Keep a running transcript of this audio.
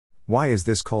Why is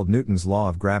this called Newton's law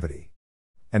of gravity?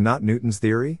 And not Newton's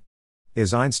theory?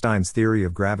 Is Einstein's theory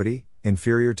of gravity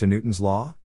inferior to Newton's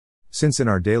law? Since in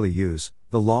our daily use,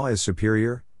 the law is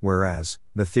superior, whereas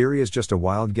the theory is just a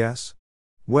wild guess?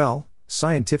 Well,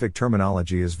 scientific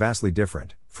terminology is vastly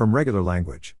different from regular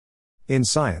language. In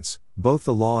science, both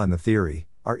the law and the theory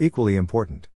are equally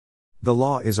important. The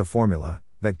law is a formula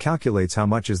that calculates how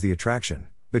much is the attraction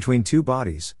between two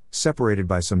bodies separated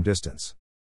by some distance.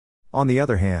 On the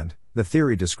other hand, the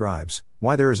theory describes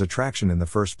why there is attraction in the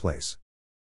first place.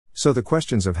 So the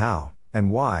questions of how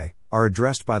and why are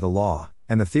addressed by the law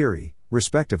and the theory,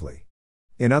 respectively.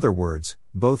 In other words,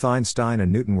 both Einstein and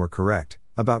Newton were correct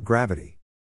about gravity.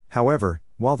 However,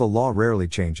 while the law rarely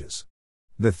changes,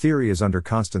 the theory is under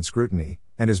constant scrutiny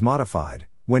and is modified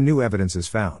when new evidence is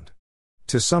found.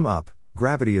 To sum up,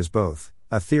 gravity is both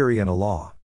a theory and a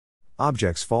law.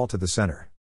 Objects fall to the center.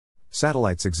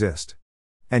 Satellites exist.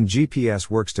 And GPS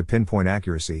works to pinpoint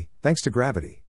accuracy, thanks to gravity.